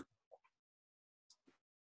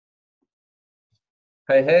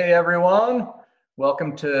Hey, hey, everyone.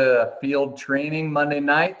 Welcome to Field Training Monday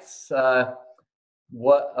nights.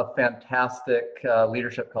 What a fantastic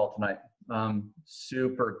leadership call tonight.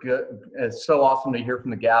 Super good. It's so awesome to hear from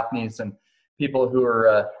the Gaffneys and people who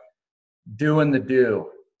are doing the do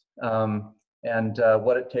and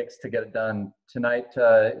what it takes to get it done. Tonight,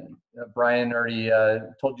 Brian already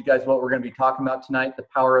told you guys what we're going to be talking about tonight, the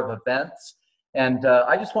power of events. And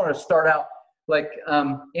I just wanted to start out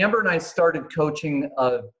Amber and I started coaching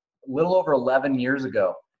a little over 11 years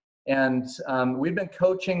ago. And we've been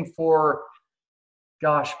coaching for,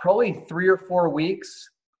 probably 3 or 4 weeks.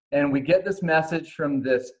 And we get this message from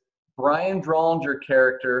this Brian Drollinger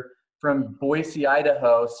character from Boise,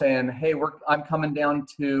 Idaho, saying, hey, I'm coming down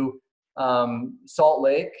to Salt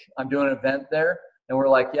Lake. I'm doing an event there. And we're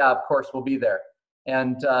like, yeah, of course, we'll be there.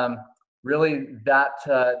 And really that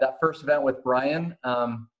first event with Brian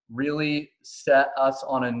really set us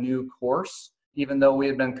on a new course, even though we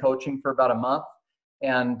had been coaching for about a month.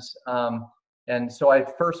 And so I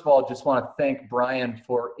first of all just want to thank Brian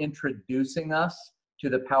for introducing us to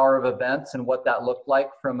the power of events and what that looked like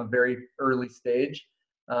from a very early stage.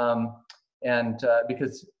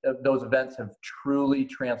 Because those events have truly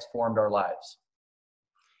transformed our lives.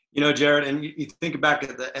 You know, Jared, and you think back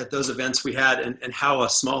at those events we had and how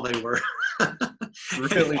small they were.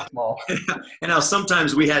 Really small. And how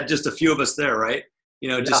sometimes we had just a few of us there, right? You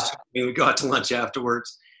know, we would go out to lunch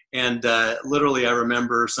afterwards. And literally, I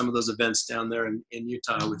remember some of those events down there in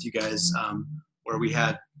Utah with you guys where we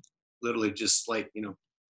had literally just 5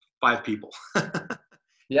 people.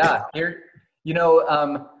 Yeah.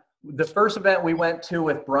 The first event we went to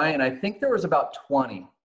with Brian, I think there was about 20.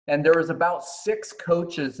 And there was about 6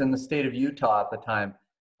 coaches in the state of Utah at the time.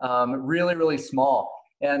 Really, really small.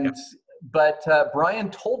 But Brian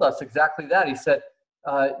told us exactly that. He said,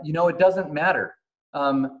 it doesn't matter.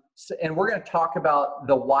 And we're going to talk about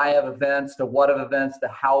the why of events, the what of events, the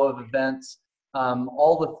how of events,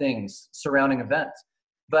 all the things surrounding events.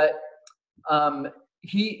 But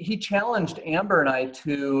he challenged Amber and I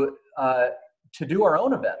to do our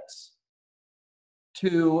own events,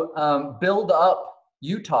 to build up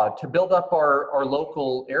Utah, to build up our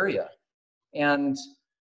local area. And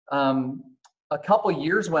a couple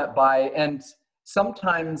years went by, and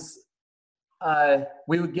sometimes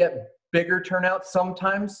we would get bigger turnouts.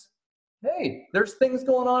 Sometimes, hey, there's things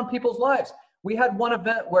going on in people's lives. We had one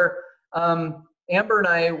event where Amber and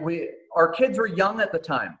I, our kids were young at the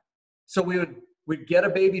time. So we'd get a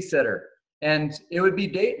babysitter, and it would be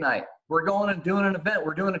date night. We're going and doing an event.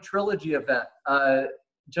 We're doing a trilogy event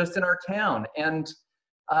just in our town. And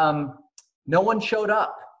no one showed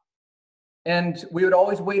up. And we would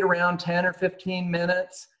always wait around 10 or 15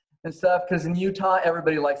 minutes and stuff, because in Utah,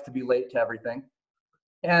 everybody likes to be late to everything.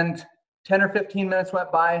 And 10 or 15 minutes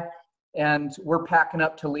went by, and we're packing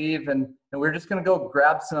up to leave, and we're just going to go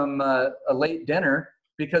grab some a late dinner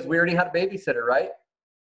because we already had a babysitter, right?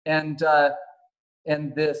 And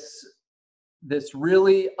this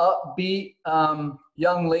really upbeat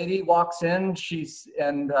young lady walks in.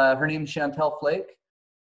 Her name's Chantel Flake.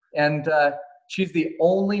 And she's the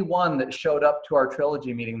only one that showed up to our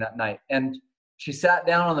trilogy meeting that night. And she sat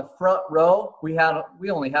down on the front row. We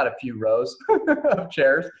only had a few rows of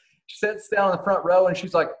chairs. She sits down on the front row, and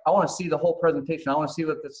she's like, I want to see the whole presentation. I want to see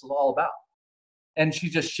what this is all about. And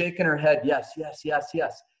she's just shaking her head, yes, yes, yes,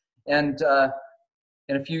 yes. And a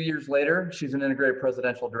few years later, she's an integrated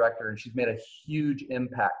presidential director, and she's made a huge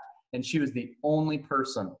impact. And she was the only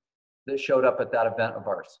person that showed up at that event of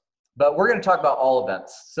ours. But we're going to talk about all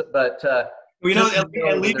events.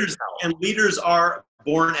 Leaders are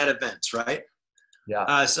born at events, right?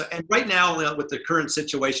 Yeah. And right now, with the current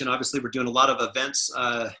situation, obviously we're doing a lot of events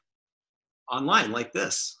online like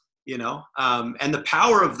this, and the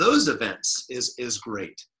power of those events is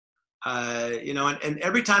great. And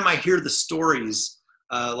every time I hear the stories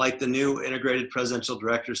like the new integrated presidential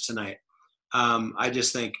directors tonight, I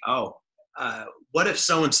just think, what if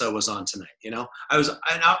so-and-so was on tonight?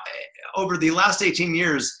 Over the last 18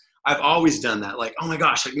 years, I've always done that. Like, oh my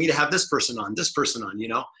gosh, I need to have this person on.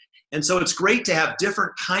 And so it's great to have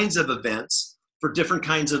different kinds of events for different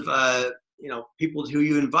kinds of, people who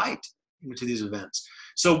you invite to these events.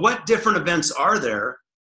 So what different events are there?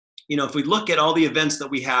 If we look at all the events that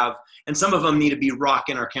we have, and some of them need to be rock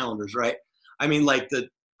in our calendars, right? I mean, like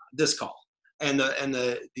this call and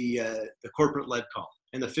the corporate-led call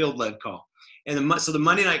and the field-led call. So the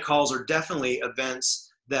Monday night calls are definitely events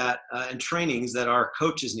that and trainings that our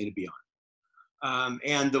coaches need to be on.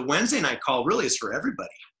 And the Wednesday night call really is for everybody.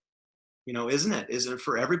 Isn't it? Isn't it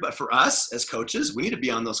for everybody? For us as coaches, we need to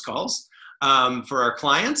be on those calls. For our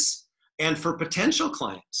clients and for potential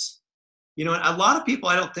clients. You know, a lot of people,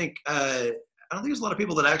 I don't think there's a lot of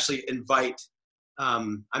people that actually invite. I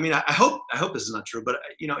mean, I hope this is not true, but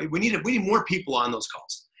you know, we need more people on those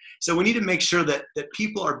calls. So we need to make sure that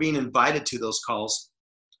people are being invited to those calls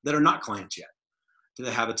that are not clients yet, to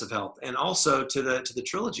the Habits of Health, and also to the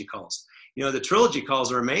Trilogy calls. You know, the Trilogy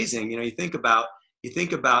calls are amazing. You know, you think about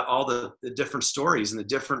all the different stories and the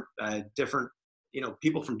different you know,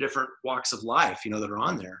 people from different walks of life, you know, that are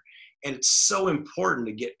on there, and it's so important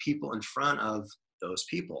to get people in front of those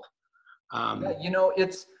people. Yeah, you know,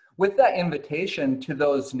 it's with that invitation to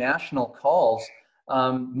those national calls,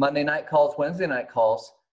 Monday night calls, Wednesday night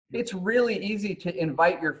calls. It's really easy to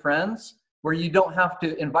invite your friends where you don't have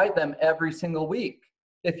to invite them every single week.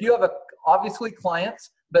 If you have obviously clients,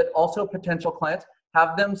 but also potential clients,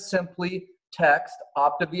 have them simply text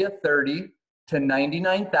Optavia 30 to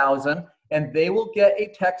 99,000, and they will get a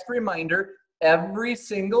text reminder every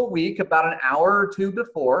single week about an hour or two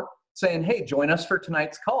before saying, hey, join us for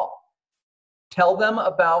tonight's call. Tell them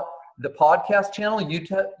about the podcast channel,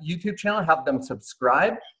 YouTube channel, have them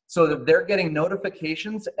subscribe so that they're getting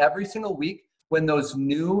notifications every single week when those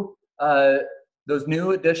new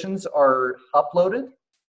editions are uploaded.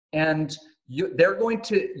 And you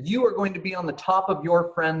are going to be on the top of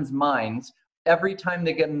your friends' minds every time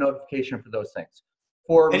they get a notification for those things.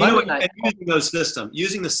 For Monday night,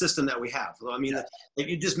 using the system that we have. I mean, like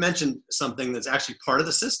you just mentioned something that's actually part of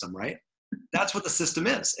the system, right? That's what the system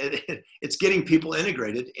is. It's getting people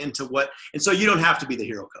integrated into and so you don't have to be the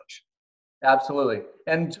hero coach. Absolutely.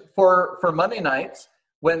 And for Monday nights,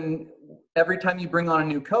 when every time you bring on a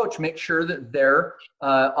new coach, make sure that they're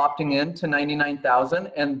opting in to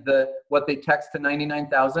 99,000, and what they text to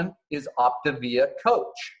 99,000 is Optavia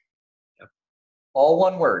Coach. Yep. All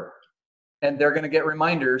one word. And they're going to get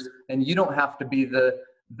reminders, and you don't have to be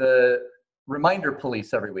the reminder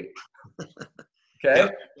police every week. Okay?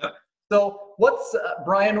 Yep. So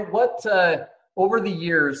Brian, over the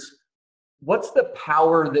years, what's the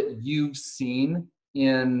power that you've seen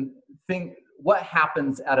what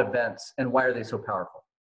happens at events, and why are they so powerful?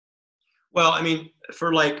 Well, I mean,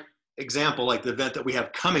 for example, like the event that we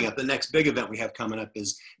have coming up, the next big event we have coming up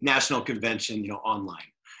is National Convention, you know, online.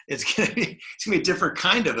 It's going to be a different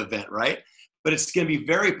kind of event, right? But it's going to be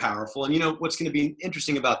very powerful. And you know, what's going to be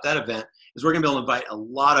interesting about that event is we're going to be able to invite a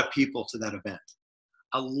lot of people to that event.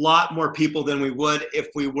 A lot more people than we would if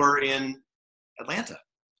we were in Atlanta.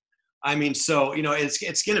 I mean, so, you know,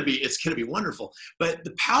 it's going to be wonderful. But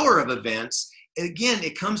the power of events, again,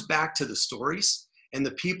 it comes back to the stories and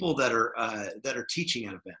the people that are teaching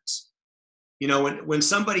at events. You know, when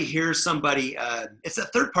somebody hears somebody, it's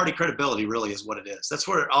that third party credibility really is what it is. That's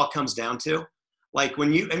where it all comes down to. Like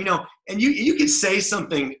when you can say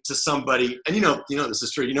something to somebody, and you know this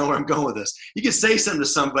is true. You know where I'm going with this. You can say something to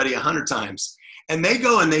somebody 100 times, and they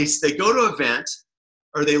go and they go to an event,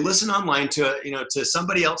 or they listen online to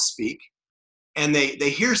somebody else speak, and they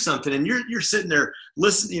hear something, and you're sitting there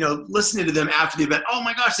listening to them after the event. Oh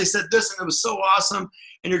my gosh, they said this, and it was so awesome.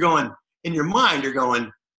 And you're going, in your mind,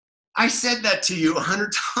 I said that to you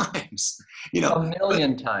 100 times. You know,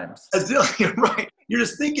 1,000,000 times. Right. You're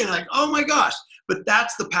just thinking like, oh my gosh. But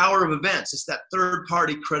that's the power of events. It's that third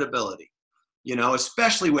party credibility, you know,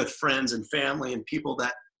 especially with friends and family and people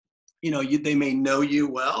that, you know, they may know you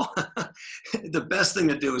well. The best thing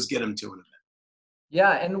to do is get them to an event.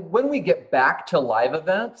 Yeah. And when we get back to live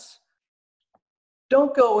events,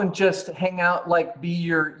 don't go and just hang out, be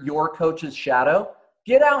your coach's shadow.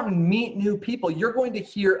 Get out and meet new people. You're going to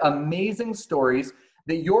hear amazing stories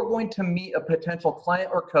that you're going to meet a potential client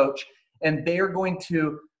or coach, and they are going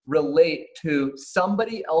to relate to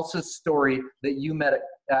somebody else's story that you met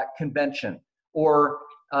at convention or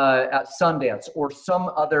at Sundance or some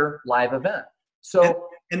other live event. So,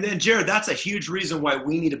 and then Jared, that's a huge reason why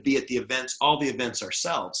we need to be at the events, all the events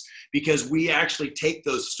ourselves, because we actually take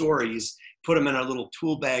those stories, put them in our little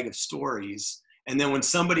tool bag of stories. And then when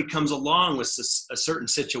somebody comes along with a certain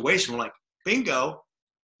situation, we're like, bingo,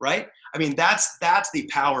 right? I mean, that's the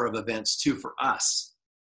power of events too for us.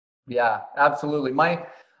 Yeah, absolutely.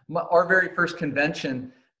 Our very first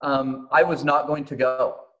convention, I was not going to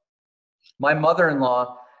go. My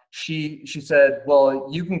mother-in-law, she said, well,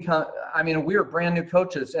 you can come. I mean, we were brand new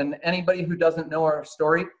coaches, and anybody who doesn't know our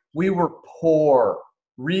story, we were poor,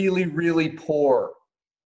 really, really poor.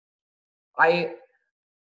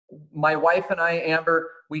 My wife and I,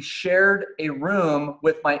 Amber, we shared a room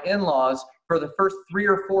with my in-laws for the first 3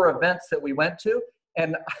 or 4 events that we went to.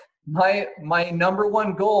 And my number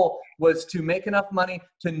one goal was to make enough money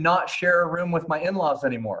to not share a room with my in-laws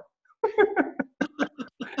anymore.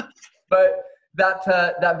 But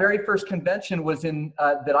that very first convention was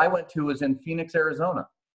that I went to was in Phoenix, Arizona.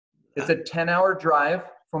 It's a 10-hour drive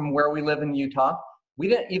from where we live in Utah. We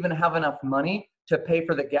didn't even have enough money to pay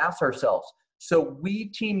for the gas ourselves. So we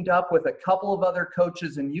teamed up with a couple of other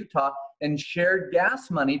coaches in Utah and shared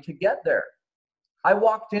gas money to get there. I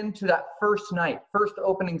walked into that first night, first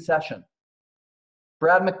opening session.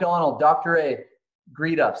 Brad McDonald, Dr. A,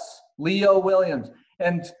 greet us. Leo Williams.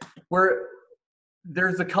 And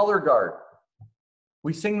there's a color guard.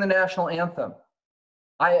 We sing the national anthem.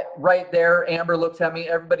 Right there, Amber looks at me.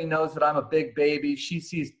 Everybody knows that I'm a big baby. She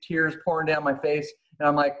sees tears pouring down my face. And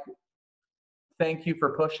I'm like, thank you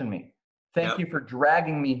for pushing me. Thank you for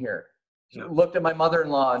dragging me here. Looked at my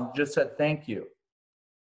mother-in-law and just said, thank you.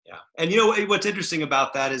 Yeah. And you know what's interesting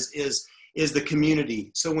about that is the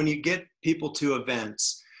community. So when you get people to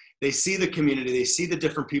events, they see the community, they see the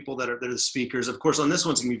different people that are the speakers. Of course, on this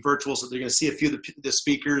one's going to be virtual, so they're going to see a few of the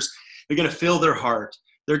speakers. They're going to feel their heart.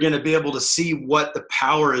 They're going to be able to see what the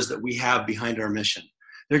power is that we have behind our mission.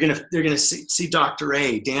 They're going to see Dr.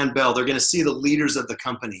 A, Dan Bell. They're going to see the leaders of the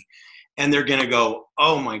company, and they're going to go,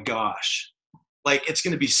 oh my gosh, like it's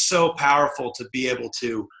going to be so powerful to be able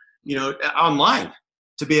to, online,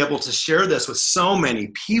 to be able to share this with so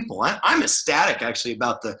many people. I'm ecstatic actually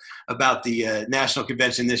about the national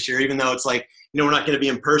convention this year, even though it's like, we're not going to be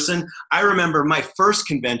in person. I remember my first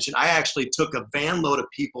convention, I actually took a van load of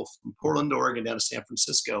people from Portland, Oregon down to San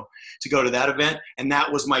Francisco to go to that event. And that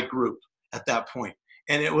was my group at that point.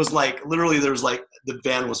 And it was like, literally there was like, the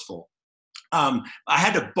van was full. I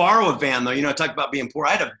had to borrow a van though. I talked about being poor.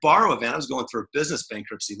 I had to borrow a van. I was going through a business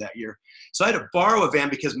bankruptcy that year. So I had to borrow a van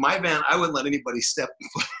because my van, I wouldn't let anybody step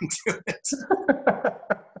foot into it.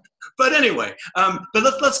 But anyway,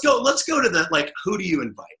 but let's go to the, like, who do you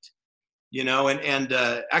invite?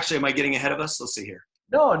 Actually, am I getting ahead of us? Let's see here.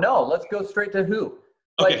 No, let's go straight to who.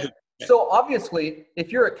 Okay. So obviously,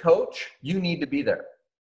 if you're a coach, you need to be there.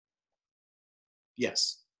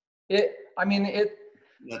 Yes.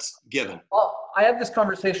 That's given. I had this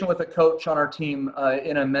conversation with a coach on our team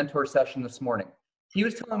in a mentor session this morning. He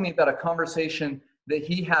was telling me about a conversation that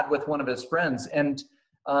he had with one of his friends, and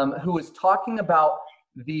who was talking about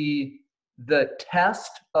the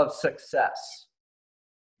test of success.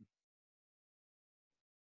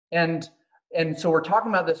 And so we're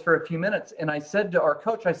talking about this for a few minutes, and I said to our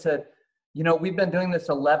coach, I said, we've been doing this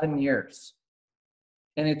 11 years,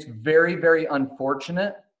 and it's very, very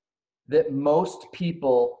unfortunate that most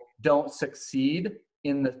people don't succeed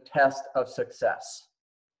in the test of success.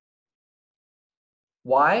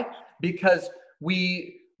 Why? Because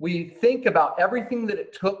we think about everything that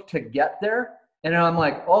it took to get there, and I'm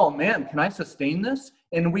like, oh man, can I sustain this?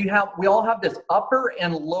 And we all have this upper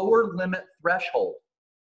and lower limit threshold.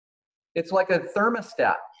 It's like a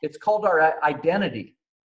thermostat. It's called our identity.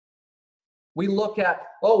 We look at,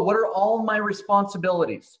 what are all my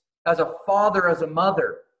responsibilities as a father, as a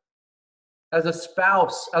mother, as a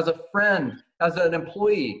spouse, as a friend, as an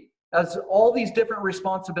employee, as all these different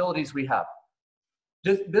responsibilities we have.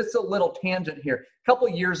 Just this is a little tangent here. A couple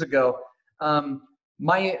of years ago,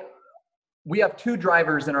 we have 2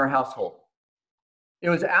 drivers in our household. It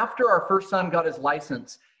was after our first son got his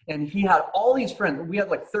license, and he had all these friends. We had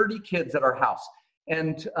like 30 kids at our house,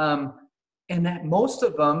 and that most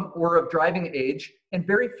of them were of driving age, and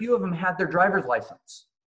very few of them had their driver's license.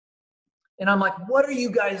 And I'm like, what are you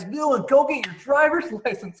guys doing? Go get your driver's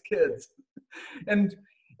license, kids. And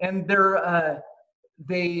they're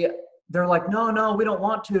like, no, we don't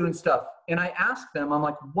want to and stuff. And I asked them, I'm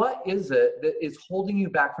like, what is it that is holding you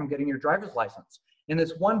back from getting your driver's license? And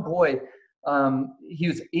this one boy, he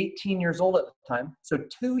was 18 years old at the time. So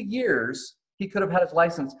 2 years he could have had his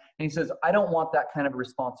license. And he says, I don't want that kind of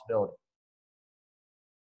responsibility.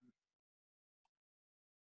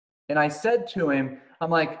 And I said to him, I'm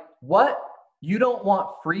like, what? You don't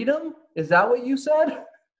want freedom? Is that what you said?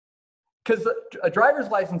 Because a driver's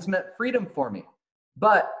license meant freedom for me.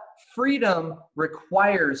 But freedom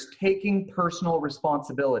requires taking personal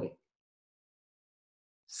responsibility.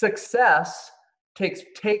 Success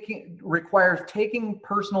requires taking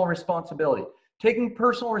personal responsibility. Taking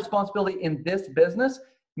personal responsibility in this business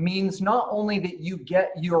means not only that you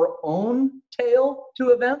get your own tail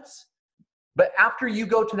to events, but after you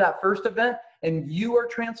go to that first event and you are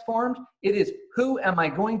transformed, it is, who am I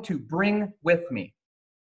going to bring with me?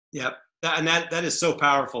 Yep. And that is so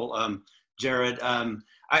powerful, Jared.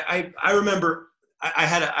 I remember I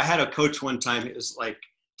had a coach one time. It was like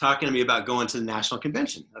talking to me about going to the national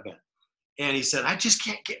convention event. And he said, I just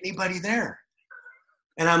can't get anybody there.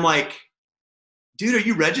 And I'm like, dude, are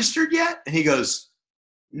you registered yet? And he goes,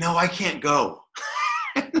 no, I can't go.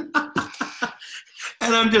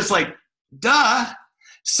 And I'm just like, duh.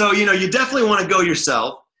 So, you definitely want to go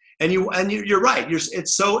yourself. you're right.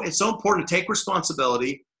 It's so important to take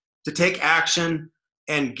responsibility, to take action,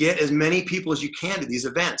 and get as many people as you can to these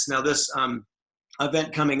events. Now, this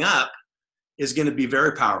event coming up is going to be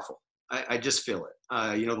very powerful. I just feel it.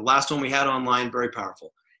 The last one we had online, very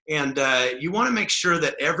powerful. And you want to make sure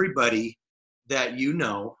that everybody that you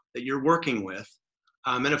know, that you're working with,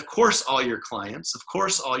 and of course all your clients, of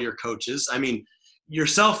course all your coaches, I mean,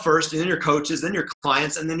 yourself first, and then your coaches, then your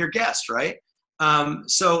clients, and then your guests, right?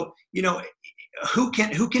 So, who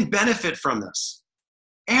can benefit from this?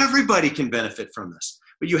 Everybody can benefit from this.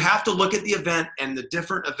 But you have to look at the event and the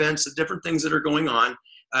different events, the different things that are going on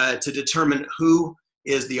to determine who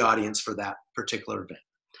is the audience for that particular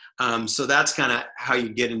event. So that's kind of how you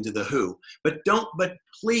get into the who. But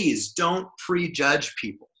please don't prejudge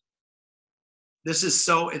people. It's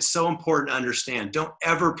so important to understand. Don't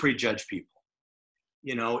ever prejudge people.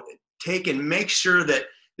 Take and make sure that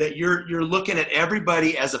you're looking at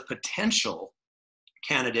everybody as a potential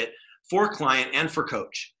candidate for client and for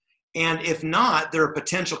coach. And if not, they're a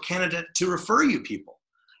potential candidate to refer you people.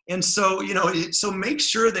 And so, so make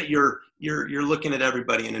sure that you're looking at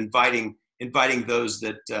everybody and inviting those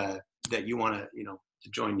that you want to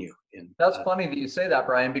join you in. That's funny that you say that,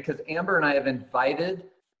 Brian, because Amber and I have invited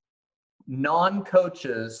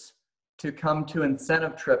non-coaches to come to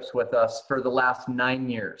incentive trips with us for the last 9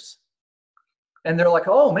 years. And they're like,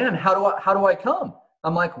 "Oh man, how do I come?"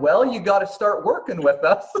 I'm like, "Well, you got to start working with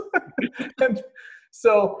us." And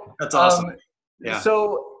so that's awesome. Yeah.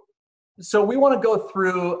 So we want to go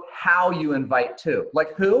through how you invite too.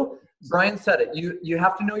 Like who? Brian said it. You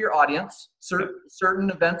have to know your audience. Certain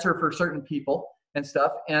events are for certain people and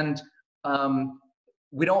stuff. And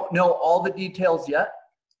we don't know all the details yet,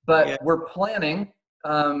 but we're planning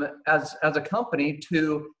as a company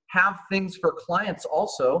to have things for clients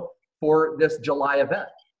also for this July event.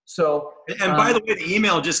 So, and by the way, the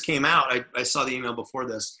email just came out. I saw the email before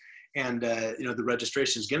this, and the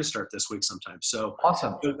registration is going to start this week sometime. So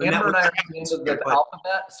awesome. Amber and I are at the end of the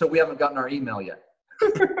alphabet, so we haven't gotten our email yet.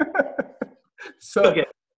 So okay.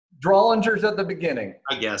 Drawlinger's at the beginning,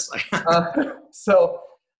 I guess. So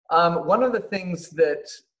one of the things that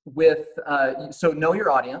so know your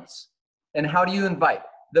audience, and how do you invite?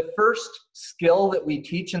 The first skill that we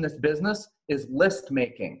teach in this business is list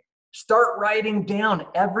making. Start writing down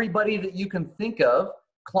everybody that you can think of,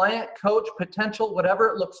 client, coach, potential, whatever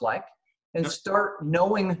it looks like, and start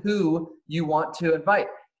knowing who you want to invite.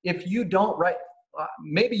 If you don't write,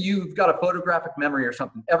 maybe you've got a photographic memory or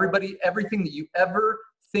something. Everything that you ever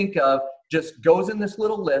think of just goes in this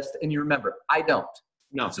little list and you remember. I don't.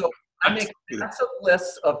 No. So I make massive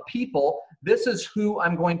lists of people. This is who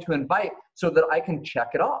I'm going to invite so that I can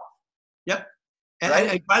check it off. Yep.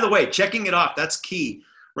 And by the way, checking it off, that's key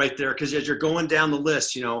right there. Because as you're going down the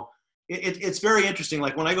list, it's very interesting.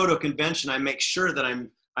 Like when I go to a convention, I make sure that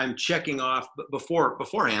I'm checking off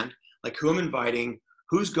beforehand, like who I'm inviting,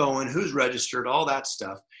 who's going, who's registered, all that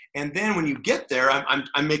stuff. And then when you get there,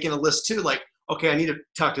 I'm making a list too, like, okay, I need to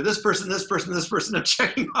talk to this person, this person, this person. I'm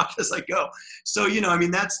checking off as I go. So,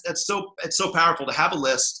 it's so powerful to have a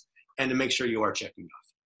list and to make sure you are checking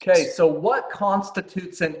off. Okay. So what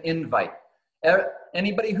constitutes an invite?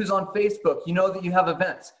 Anybody who's on Facebook, you know that you have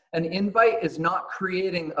events. An invite is not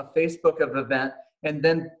creating a Facebook event and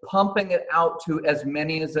then pumping it out to as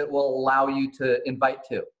many as it will allow you to invite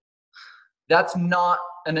to. That's not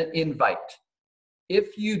an invite.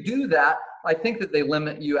 If you do that, I think that they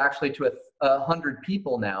limit you actually to 100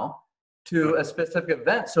 people now to a specific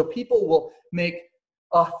event. So people will make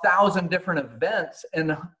 1,000 different events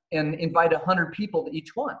and invite 100 people to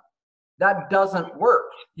each one. That doesn't work.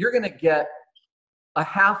 You're going to get a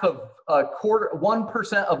quarter,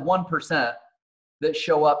 1% of 1% that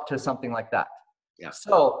show up to something like that. Yeah.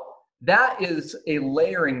 So that is a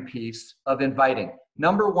layering piece of inviting.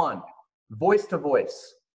 Number one, voice to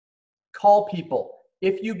voice. Call people.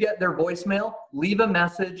 If you get their voicemail, leave a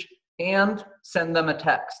message and send them a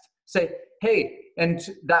text. Say, hey, and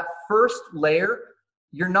that first layer,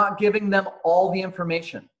 you're not giving them all the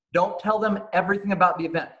information. Don't tell them everything about the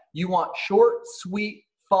event. You want short, sweet,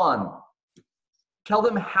 fun. Tell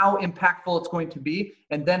them how impactful it's going to be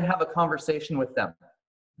and then have a conversation with them.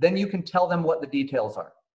 Then you can tell them what the details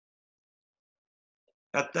are.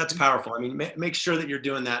 That's powerful. I mean, make sure that you're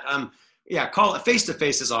doing that. Call it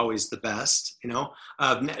face-to-face is always the best,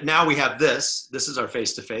 now we have this is our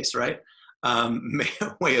face-to-face, right?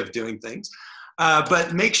 Way of doing things.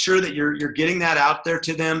 But make sure that you're getting that out there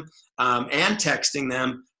to them, and texting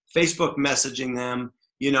them, Facebook messaging them,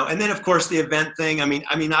 and then of course the event thing. I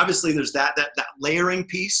mean, obviously there's that layering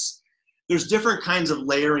piece. There's different kinds of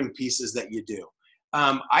layering pieces that you do.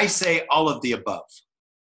 I say all of the above.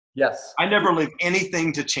 Yes. I never leave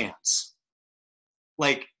anything to chance,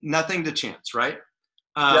 like nothing to chance, right?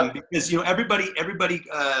 Yep. Because everybody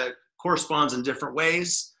corresponds in different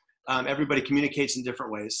ways. Everybody communicates in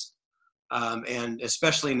different ways, and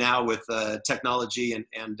especially now with technology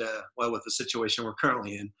and well, with the situation we're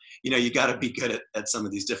currently in, you got to be good at some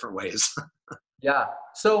of these different ways. Yeah.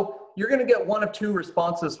 So you're going to get one of two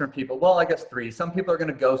responses from people. Well, I guess three. Some people are going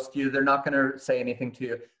to ghost you. They're not going to say anything to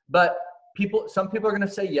you. But some people are going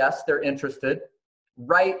to say yes, they're interested.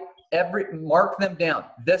 Mark them down.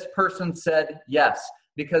 This person said yes,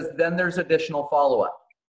 because then there's additional follow-up.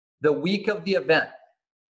 The week of the event,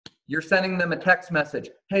 you're sending them a text message.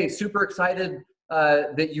 Hey, super excited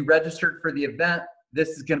that you registered for the event. This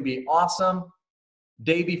is going to be awesome.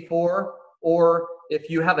 Day before, or if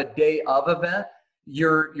you have a day of event,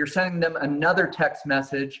 you're sending them another text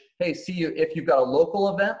message. Hey, see you if you've got a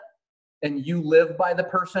local event and you live by the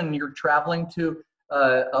person and you're traveling to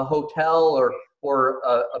a hotel or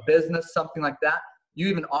a business, something like that. You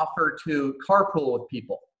even offer to carpool with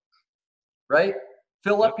people, right?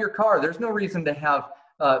 Fill up your car. There's no reason to have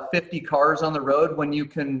 50 cars on the road when you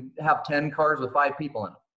can have 10 cars with 5 people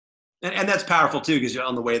in them. And that's powerful too, because you're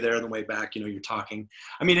on the way there and the way back, you're talking.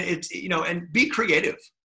 I mean, it's, and be creative.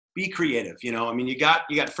 Be creative. I mean, you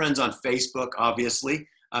got friends on Facebook, obviously.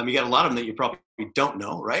 You got a lot of them that you probably don't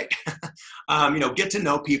know, right? Get to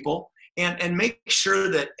know people and make sure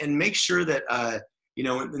that when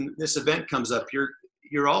this event comes up,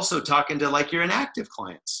 you're also talking to like your inactive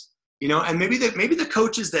clients, and maybe the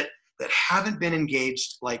coaches that haven't been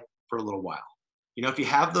engaged like for a little while. If you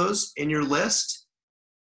have those in your list,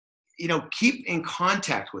 keep in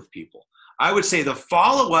contact with people. I would say the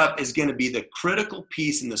follow-up is going to be the critical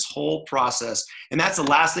piece in this whole process. And that's the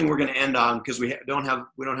last thing we're going to end on, because we don't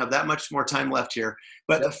have that much more time left here.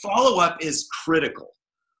 But the follow-up is critical.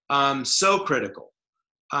 So critical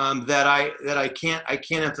that I can't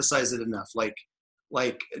emphasize it enough.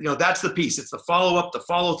 That's the piece. It's the follow-up, the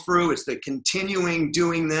follow-through. It's the continuing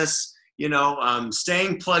doing this,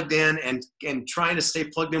 staying plugged in and trying to stay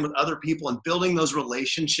plugged in with other people and building those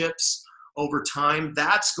relationships over time.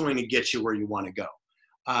 That's going to get you where you want to go.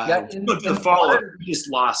 In the follow-up, you just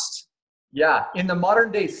lost. Yeah. In the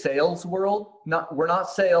modern day sales world, we're not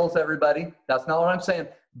sales, everybody. That's not what I'm saying.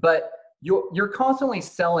 But you're constantly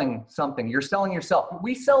selling something. You're selling yourself.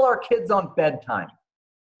 We sell our kids on bedtime,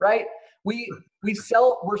 right?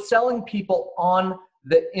 We're selling people on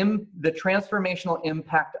the transformational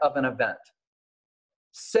impact of an event.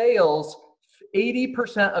 Sales,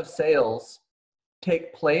 80% of sales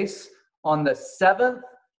take place on the 7th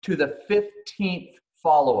to the 15th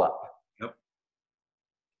follow-up. Yep.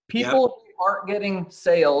 People who aren't getting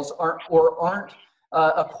sales aren't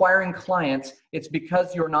acquiring clients, it's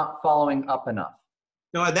because you're not following up enough.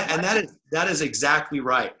 No, and that is exactly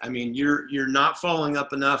right. I mean, you're not following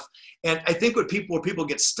up enough. And I think where people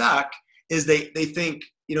get stuck is they think,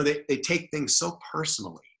 they take things so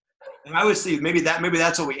personally. And I would say maybe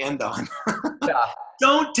that's what we end on. Yeah.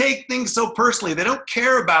 Don't take things so personally. They don't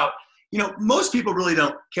care about, most people really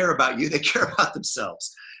don't care about you. They care about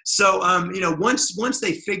themselves. So, once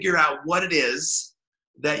they figure out what it is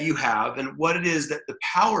that you have and what it is that the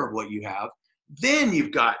power of what you have, then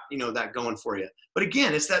you've got, that going for you. But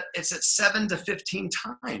again, it's at 7 to 15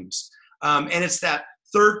 times. And it's that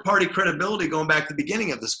third party credibility, going back to the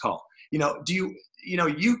beginning of this call. You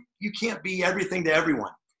can't be everything to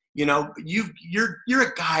everyone. You're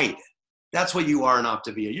a guide. That's what you are in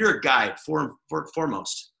Optavia. You're a guide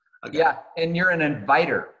foremost. Yeah. And you're an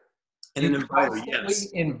inviter. And an inviter, yes.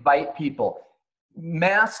 Invite people.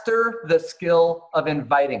 Master the skill of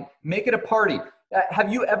inviting. Make it a party.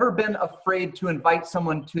 Have you ever been afraid to invite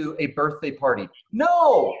someone to a birthday party?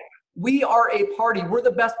 No, we are a party. We're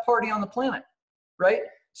the best party on the planet, right?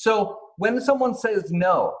 So when someone says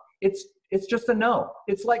no, it's just a no.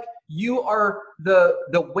 It's like you are the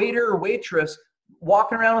waiter or waitress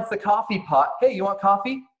walking around with the coffee pot. Hey, you want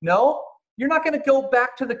coffee? No? You're not going to go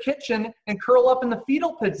back to the kitchen and curl up in the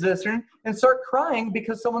fetal position and start crying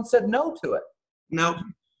because someone said no to it. No.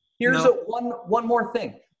 Here's one more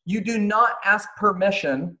thing. You do not ask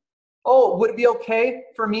permission. Oh, would it be okay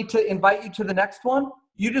for me to invite you to the next one?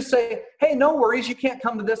 You just say, hey, no worries. You can't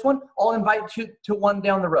come to this one. I'll invite you to one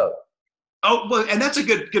down the road. Oh, well, and that's a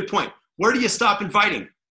good point. Where do you stop inviting?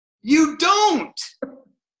 You don't.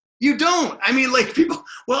 You don't. I mean, like people,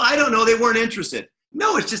 well, I don't know. They weren't interested.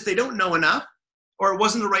 No, it's just they don't know enough, or it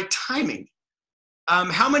wasn't the right timing.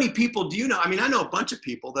 How many people do you know? I mean, I know a bunch of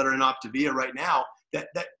people that are in Optavia right now that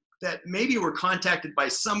maybe were contacted by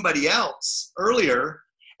somebody else earlier,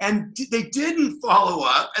 and they didn't follow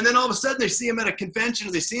up. And then all of a sudden they see him at a convention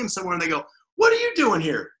or they see him somewhere and they go, what are you doing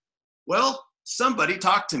here? Well, somebody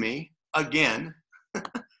talk to me again.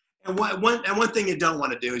 And one thing you don't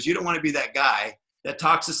want to do is you don't want to be that guy that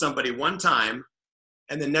talks to somebody one time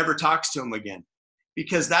and then never talks to him again,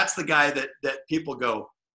 because that's the guy that people go,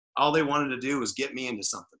 all they wanted to do was get me into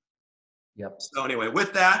something. Yep. So anyway,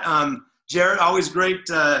 with that, Jared, always great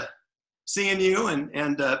seeing you,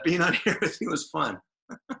 and being on here with you was fun.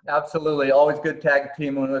 Absolutely. Always good tag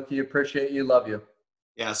teaming with you. Appreciate you. Love you.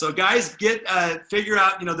 Yeah. So guys, figure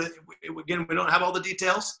out, again, we don't have all the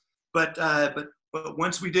details, but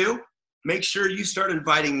once we do, make sure you start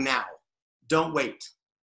inviting now. Don't wait.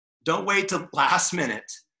 Don't wait till last minute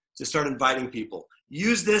to start inviting people.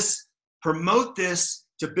 Use this, promote this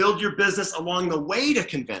to build your business along the way to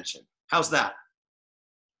convention. How's that?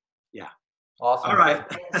 Yeah. Awesome. All right.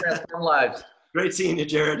 Transform lives. Great seeing you,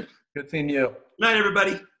 Jared. Good seeing you. Good night,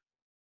 everybody.